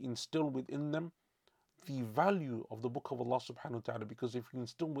unless we instill within them the value of the Book of Allah subhanahu wa ta'ala, because if you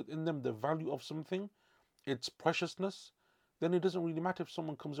instill within them the value of something, its preciousness, then it doesn't really matter if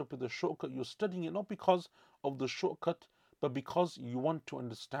someone comes up with a shortcut. You're studying it not because of the shortcut, but because you want to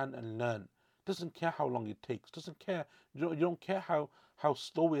understand and learn. Doesn't care how long it takes. Doesn't care. You don't care how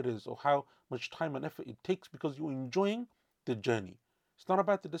slow it is or how much time and effort it takes, because you're enjoying the journey. It's not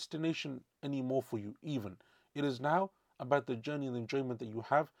about the destination anymore for you even. It is now about the journey and the enjoyment that you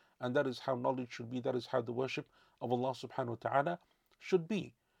have, and that is how knowledge should be. That is how the worship of Allah subhanahu wa ta'ala should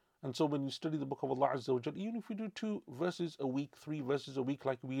be. And so when you study the Book of Allah Azza wa Jal, even if you do 2 verses a week, 3 verses a week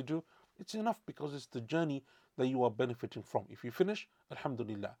like we do, it's enough, because it's the journey that you are benefiting from. If you finish,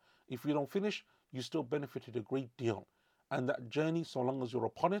 alhamdulillah. If you don't finish, you still benefited a great deal. And that journey, so long as you're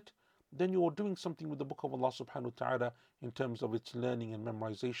upon it, then you are doing something with the Book of Allah subhanahu wa ta'ala in terms of its learning and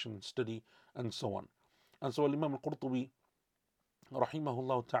memorization and study and so on. And so Imam al-Qurtubi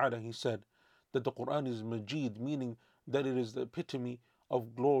rahimahullah ta'ala, he said that the Quran is Majid, meaning that it is the epitome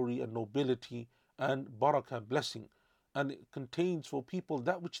of glory and nobility and barakah, blessing, and it contains for people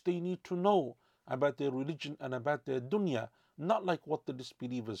that which they need to know about their religion and about their dunya, not like what the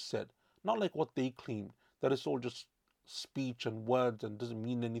disbelievers said, not like what they claimed, that it's all just speech and words and doesn't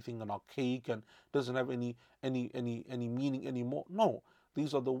mean anything and archaic and doesn't have any meaning anymore. No,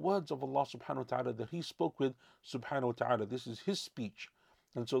 these are the words of Allah subhanahu wa ta'ala that He spoke with subhanahu wa ta'ala. This is His speech,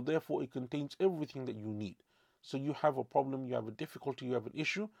 and so therefore it contains everything that you need. So you have a problem, you have a difficulty, you have an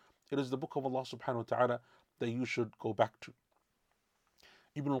issue, it is the Book of Allah subhanahu wa ta'ala that you should go back to.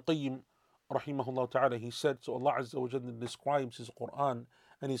 Ibn al-Qayyim rahimahullah ta'ala, he said, so Allah Azza wa Jalla describes His Quran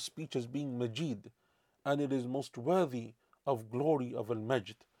and His speech as being Majid, and it is most worthy of glory of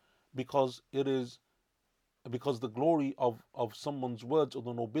al-Majd, because the glory of someone's words, or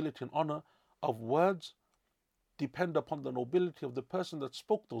the nobility and honor of words, depend upon the nobility of the person that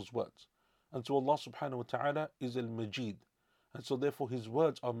spoke those words. And so Allah subhanahu wa ta'ala is al-Majid, and so therefore His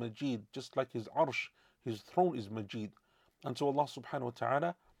words are Majid, just like His arsh, His throne is Majid. And so Allah subhanahu wa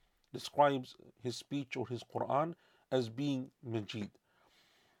ta'ala describes His speech or His Quran as being Majid.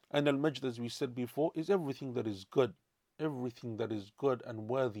 And al-Majd, as we said before, is everything that is good, everything that is good and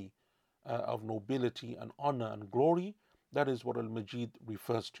worthy of nobility and honor and glory. That is what al-Majid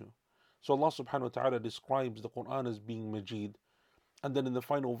refers to. So Allah subhanahu wa ta'ala describes the Quran as being Majid. And then in the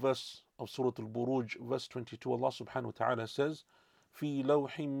final verse of Surah Al-Buruj, verse 22, Allah subhanahu wa ta'ala says, في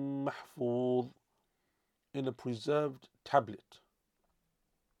لوح محفوظ, in a preserved tablet,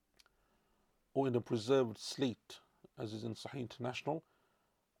 or in a preserved slate, as is in Sahih International,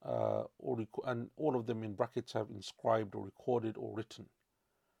 and all of them in brackets have inscribed or recorded or written.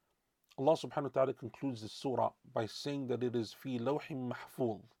 Allah subhanahu wa ta'ala concludes this surah by saying that it is في لوح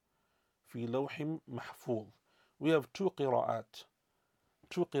محفوظ, في لوح محفوظ. We have two qira'at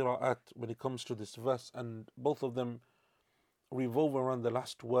when it comes to this verse, and both of them revolve around the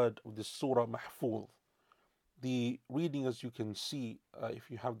last word of this surah, mahfuz. The reading, as you can see,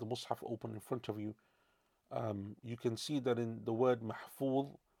 if you have the Mus'haf open in front of you, you can see that in the word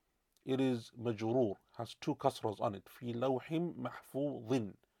mahfuz, it is majroor, has 2 kasras on it. في لوح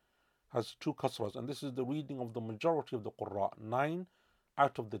محفوظ, has two kasras, and this is the reading of the majority of the Qurra, 9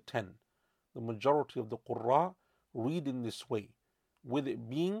 out of the 10. The majority of the Qurra read in this way, with it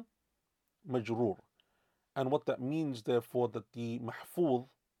being majroor. And what that means, therefore, that the mahfuz,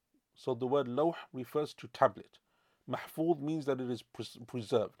 so the word lawh refers to tablet. Mahfuz means that it is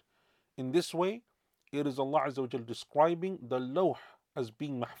preserved. In this way, it is Allah Azza wa Jal describing the lawh as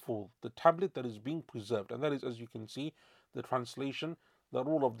being mahfuz, the tablet that is being preserved. And that is, as you can see, the translation that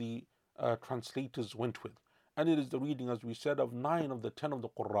all of the translators went with. And it is the reading, as we said, of 9 of the 10 of the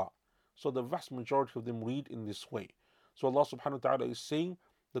Qurra. So the vast majority of them read in this way. So Allah subhanahu wa ta'ala is saying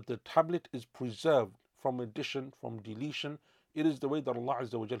that the tablet is preserved from addition, from deletion. It is the way that Allah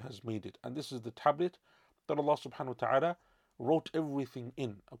Azza wa Jal has made it. And this is the tablet that Allah subhanahu wa ta'ala wrote everything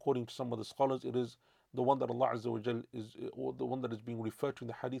in. According to some of the scholars, it is the one that Allah Azza wa Jal is, or the one that is being referred to in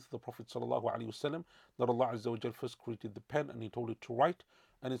the hadith of the Prophet sallallahu alaihi wasallam, that Allah Azza wa Jal first created the pen and He told it to write.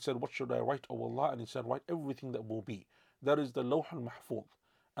 And it said, what should I write, O Allah? And He said, write everything that will be. That is the Lawh al-Mahfuz.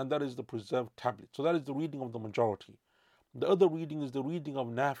 And that is the preserved tablet. So that is the reading of the majority. The other reading is the reading of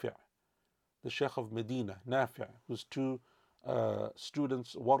Nafi', the Shaykh of Medina, Nafi', whose two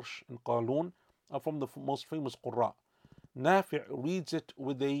students, Warsh and Qalun, are from the most famous Qurra. Nafi' reads it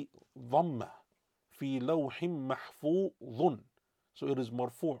with a dhamma, fi lawhin mahfudhun. So it is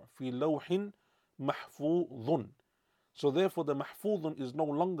marfu', fi lawhin mahfudhun. So therefore the mahfudhun is no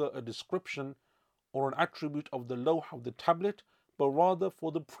longer a description or an attribute of the lawh of the tablet, but rather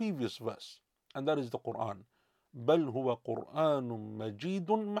for the previous verse, and that is the Quran. بَلْ هُوَ قُرْآنٌ مَجِيدٌ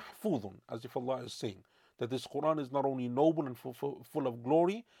مَحْفُوظٌ, as if Allah is saying that this Quran is not only noble and full of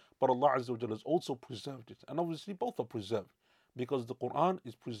glory, but Allah Azza wa Jalla has also preserved it. And obviously both are preserved, because the Quran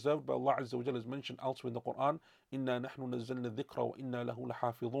is preserved by Allah Azza wa Jalla, as mentioned elsewhere in the Quran, إِنَّا نَحْنُ نَزَّلْنَا الذِّكْرَ وَإِنَّا لَهُ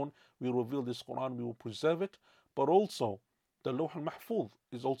لَحَافِظُونَ. We reveal this Quran, we will preserve it. But also the Lawh al-Mahfuz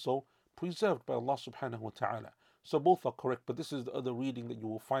is also preserved by Allah subhanahu wa ta'ala. So both are correct, but this is the other reading that you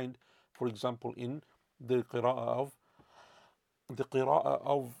will find, for example, in the qira'ah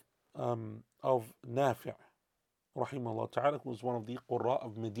of Nafi', rahimahullah ta'ala, who was one of the Qurra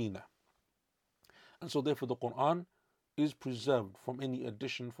of Medina. And so therefore the Quran is preserved from any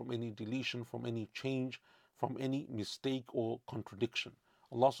addition, from any deletion, from any change, from any mistake or contradiction.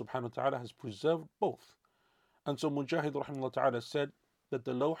 Allah subhanahu wa ta'ala has preserved both. And so Mujahid rahimahullah ta'ala said that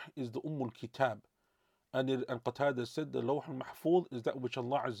the Lawh is the Ummul Kitab. And Qatada said the Lawh al-Mahfuz is that which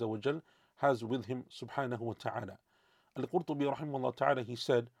Allah Azza wa Jal has with Him subhanahu wa ta'ala. Al-Qurtubi rahimahullah ta'ala, he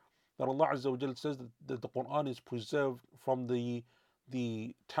said that Allah Azza wa Jal says that the Quran is preserved from the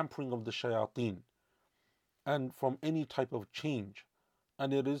tampering of the shayateen and from any type of change.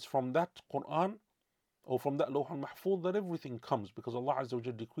 And it is from that Quran, or from that Lawh al-Mahfuz, that everything comes, because Allah Azza wa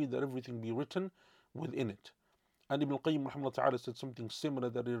Jal decreed that everything be written within it. And Ibn al-Qayyim rahimahullah ta'ala said something similar,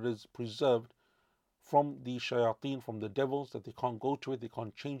 that it is preserved from the shayateen, from the devils, that they can't go to it, they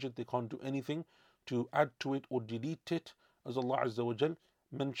can't change it, they can't do anything to add to it or delete it, as Allah Azza wa Jal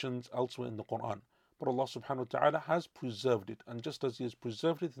mentions elsewhere in the Quran. But Allah subhanahu wa ta'ala has preserved it, and just as He has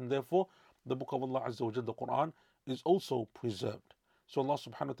preserved it, and therefore the book of Allah Azza wa Jal, the Quran, is also preserved. So Allah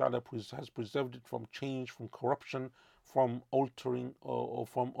subhanahu wa ta'ala has preserved it from change, from corruption, from altering or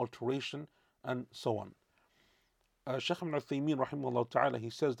from alteration, and so on. Shaykh ibn Uthaymeen rahimahullah ta'ala, he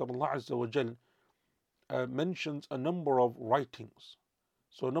says that Allah Azza wa Jal mentions a number of writings,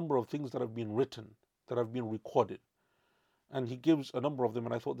 so a number of things that have been written, that have been recorded, and he gives a number of them.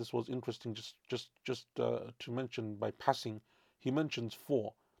 And I thought this was interesting, just to mention by passing. He mentions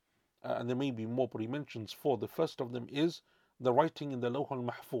 4, and there may be more, but he mentions 4. The first of them is the writing in the Lawh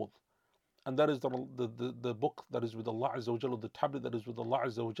al-Mahfuz, and that is the book that is with Allah Azza wa Jal, or the tablet that is with Allah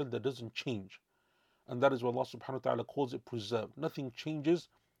Azza wa Jal, that doesn't change, and that is what Allah subhanahu wa ta'ala calls it preserved. Nothing changes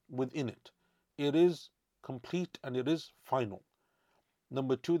within it. It is complete and it is final.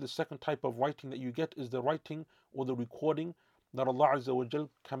 Number 2, the second type of writing that you get is the writing or the recording that Allah Azza wa Jal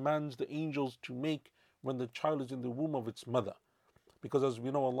commands the angels to make when the child is in the womb of its mother. Because as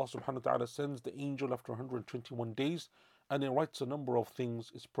we know, Allah subhanahu wa ta'ala sends the angel after 121 days, and it writes a number of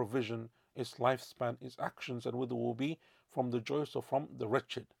things: its provision, its lifespan, its actions, and whether it will be from the joyous or from the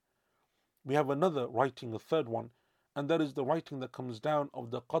wretched. We have another writing, a third one, and that is the writing that comes down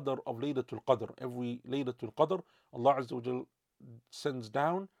of the Qadr of Laylatul Qadr. Every Laylatul Qadr, Allah Azza wa Jal sends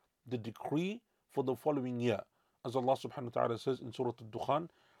down the decree for the following year. As Allah subhanahu wa ta'ala says in Surah Al-Dukhan,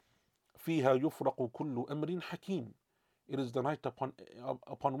 فِيهَا يُفْرَقُ كُلُّ أَمْرٍ حَكِيمٍ. It is the night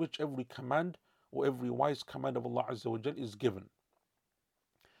upon which every command or every wise command of Allah Azza wa Jal is given.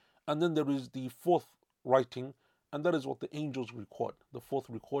 And then there is the 4th writing, and that is what the angels record. The 4th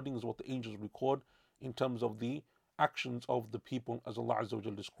recording is what the angels record in terms of the actions of the people as Allah Azza wa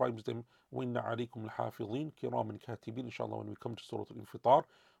Jal describes them. وَإِنَّ عَلَيْكُمْ الْحَافِظِينَ كِرَامٍ كَاتِبِينَ. Inshallah, when we come to Surah Al-Infitar,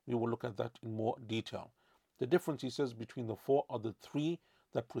 we will look at that in more detail. The difference, he says, between the four are the three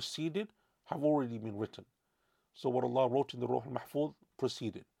that preceded have already been written. So what Allah wrote in the Ruh al-Mahfuz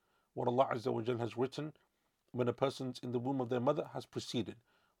preceded. What Allah Azza wa Jal has written when a person's in the womb of their mother has preceded.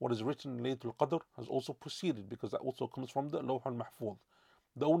 What is written in Laylatul Qadr has also preceded, because that also comes from the Lawh al-Mahfuz.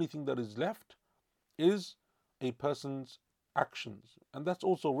 The only thing that is left is a person's actions, and that's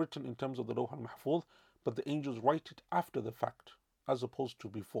also written in terms of the Lawh al-Mahfuz, but the angels write it after the fact as opposed to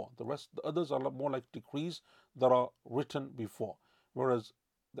before. The others are more like decrees that are written before, whereas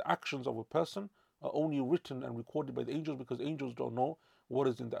the actions of a person are only written and recorded by the angels, because angels don't know what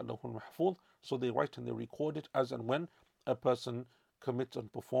is in the Lawh al-Mahfuz, so they write and they record it as and when a person commits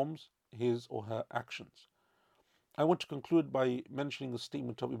and performs his or her actions. I want to conclude by mentioning the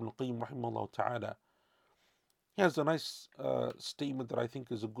statement of Ibn al-Qayyim rahimahullah ta'ala. He has a nice statement that I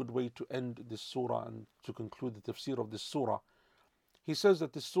think is a good way to end this surah and to conclude the tafsir of this surah. He says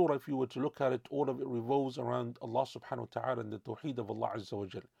that this surah, if you were to look at it, all of it revolves around Allah subhanahu wa ta'ala and the tawheed of Allah Azza wa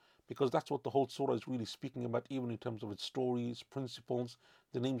Jal, because that's what the whole surah is really speaking about, even in terms of its stories, principles,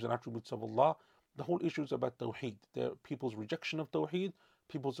 the names and attributes of Allah. The whole issue is about tawheed, people's rejection of tawheed,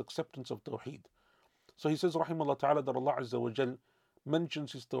 people's acceptance of tawheed. So he says rahimahullah ta'ala that Allah Azza wa Jal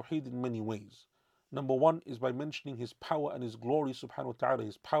mentions his tawheed in many ways. Number one is by mentioning his power and his glory subhanahu wa ta'ala,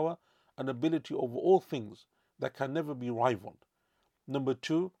 his power and ability over all things that can never be rivaled. Number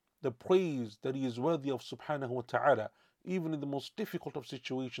two, the praise that he is worthy of subhanahu wa ta'ala, even in the most difficult of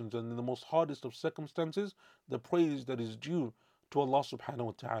situations and in the most hardest of circumstances, the praise that is due to Allah subhanahu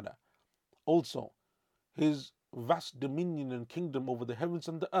wa ta'ala. Also, his vast dominion and kingdom over the heavens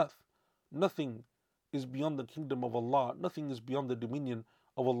and the earth. Nothing is beyond the kingdom of Allah, nothing is beyond the dominion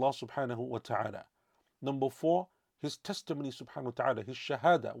of Allah subhanahu wa ta'ala. Number four, his testimony subhanahu wa ta'ala, his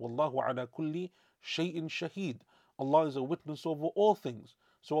shahada. Wallahu ala kulli shay'in shaheed. Allah is a witness over all things.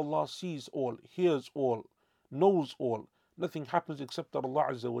 So Allah sees all, hears all, knows all. Nothing happens except that Allah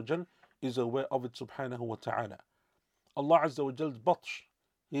Azza wa Jal is aware of it subhanahu wa ta'ala. Allah Azza wa Jal's batsh,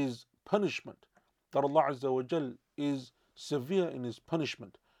 his punishment, that Allah Azza wa Jal is severe in his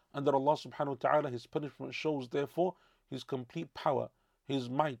punishment, and that Allah subhanahu wa ta'ala, his punishment shows therefore his complete power, his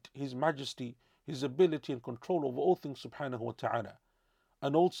might, his majesty, his ability and control over all things subhanahu wa ta'ala.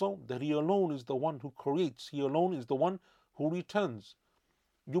 And also that he alone is the one who creates, he alone is the one who returns.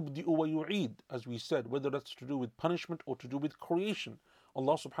 Yubdi'u wa yu'id, as we said, whether that's to do with punishment or to do with creation.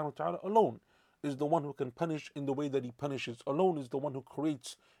 Allah subhanahu wa ta'ala alone is the one who can punish in the way that he punishes, alone is the one who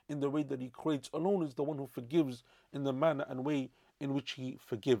creates in the way that he creates, alone is the one who forgives in the manner and way in which he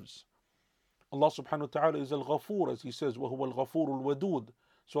forgives. Allah subhanahu wa ta'ala is al-Ghafoor, as he says, وَهُوَ الْغَفُورُ الْوَدُودُ.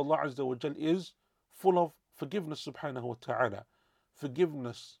 So Allah Azza wa Jal is full of forgiveness subhanahu wa ta'ala.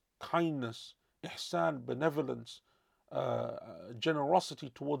 Forgiveness, kindness, ihsan, benevolence,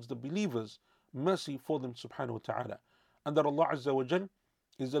 generosity towards the believers, mercy for them subhanahu wa ta'ala. And that Allah Azza wa Jal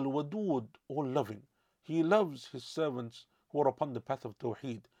is al-Wadud, all loving. He loves his servants who are upon the path of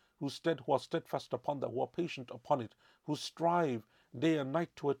Tawheed, who are steadfast upon that, who are patient upon it, who strive day and night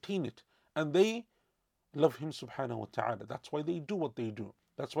to attain it. And they love him subhanahu wa ta'ala. That's why they do what they do.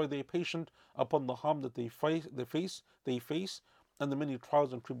 That's why they're patient upon the harm that they face, and the many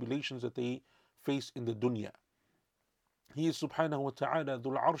trials and tribulations that they face in the dunya. He is subhanahu wa ta'ala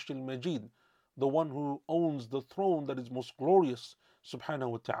Dhul Arsh al-Majid, the one who owns the throne that is most glorious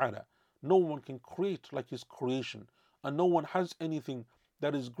subhanahu wa ta'ala. No one can create like his creation, and no one has anything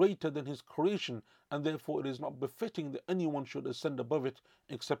that is greater than his creation, and therefore it is not befitting that anyone should ascend above it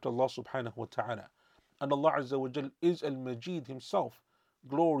except Allah subhanahu wa ta'ala. And Allah Azza wa Jal is al-Majid himself,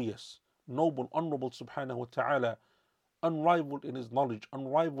 glorious, noble, honorable subhanahu wa ta'ala, unrivaled in his knowledge,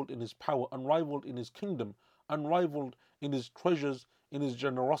 unrivaled in his power, unrivaled in his kingdom, unrivaled in his treasures, in his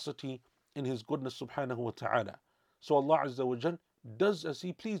generosity, in his goodness subhanahu wa ta'ala. So Allah Azza wa Jal does as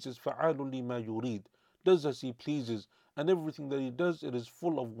he pleases, فَعَالٌ لِمَا يُرِيد, does as he pleases, and everything that he does, it is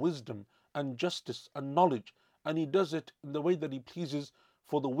full of wisdom and justice and knowledge, and he does it in the way that he pleases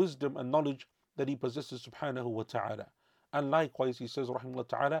for the wisdom and knowledge that he possesses subhanahu wa ta'ala. And likewise he says rahimahullah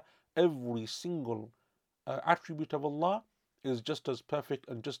ta'ala, every single attribute of Allah is just as perfect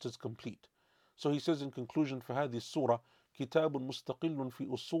and just as complete. So he says in conclusion for هذه surah, كتاب مستقل في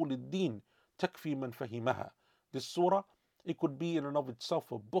أصول الدين تكفي من فهمها. This surah, it could be in and of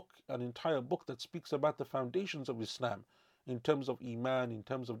itself a book, an entire book that speaks about the foundations of Islam, in terms of Iman, in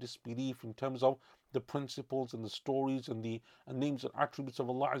terms of disbelief, in terms of the principles and the stories and the names and attributes of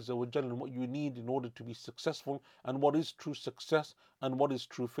Allah Azza wa Jalla, and what you need in order to be successful, and what is true success and what is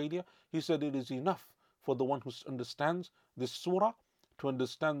true failure. He said it is enough for the one who understands this surah to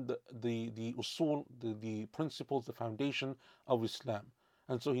understand the usul, the principles, the foundation of Islam.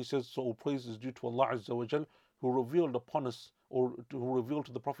 And so he says, so all praise is due to Allah Azza wa Jal, who revealed upon us, or who revealed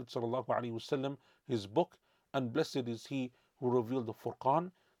to the Prophet Sallallahu Alaihi Wasallam his book, and blessed is he who revealed the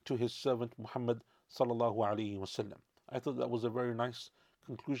Furqan to his servant Muhammad Sallallahu Alaihi Wasallam. I thought that was a very nice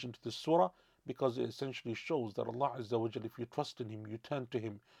conclusion to this surah, because it essentially shows that Allah Azza wa Jal, if you trust in Him, you turn to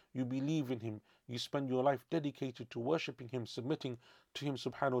Him, you believe in Him, you spend your life dedicated to worshipping Him, submitting to Him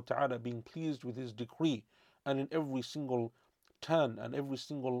subhanahu wa ta'ala, being pleased with His decree, and in every single turn and every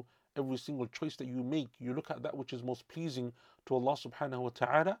single choice that you make, you look at that which is most pleasing to Allah subhanahu wa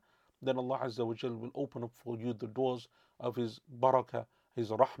ta'ala, then Allah Azza wa Jal will open up for you the doors of His barakah, His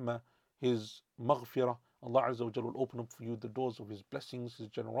rahmah, His maghfirah. Allah Azza wa Jal will open up for you the doors of His blessings, His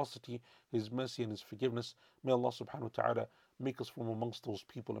generosity, His mercy and His forgiveness. May Allah subhanahu wa ta'ala make us from amongst those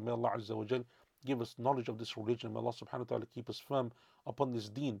people, and may Allah Azza wa Jal give us knowledge of this religion. May Allah subhanahu wa ta'ala keep us firm upon this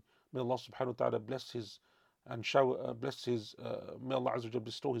deen. May Allah subhanahu wa ta'ala bless His and shower, may Allah Azza wa Jal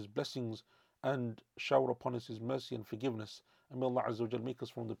bestow His blessings and shower upon us His mercy and forgiveness. And may Allah Azza wa Jal make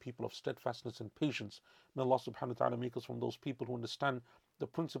us from the people of steadfastness and patience. May Allah subhanahu wa ta'ala make us from those people who understand the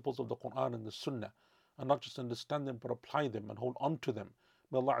principles of the Quran and the Sunnah, and not just understand them but apply them and hold on to them.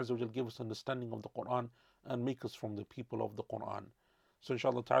 May Allah Azza wa Jal give us understanding of the Quran and make us from the people of the Quran. So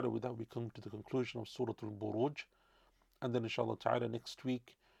inshallah ta'ala, with that we come to the conclusion of Surah Al-Buruj, and then inshallah ta'ala next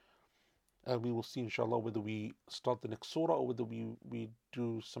week we will see inshallah whether we start the next surah or whether we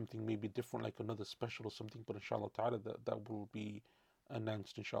do something maybe different, like another special or something, but inshallah ta'ala that will be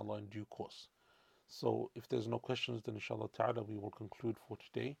announced inshallah in due course. So if there's no questions, then inshallah ta'ala we will conclude for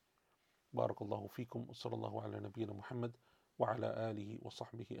today. Barakallahu feekum wa sallallahu ala nabiyyina Muhammad wa ala alihi wa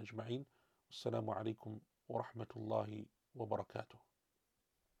sahbihi ajma'in. Assalamu alaikum wa rahmatullahi wa barakatuh.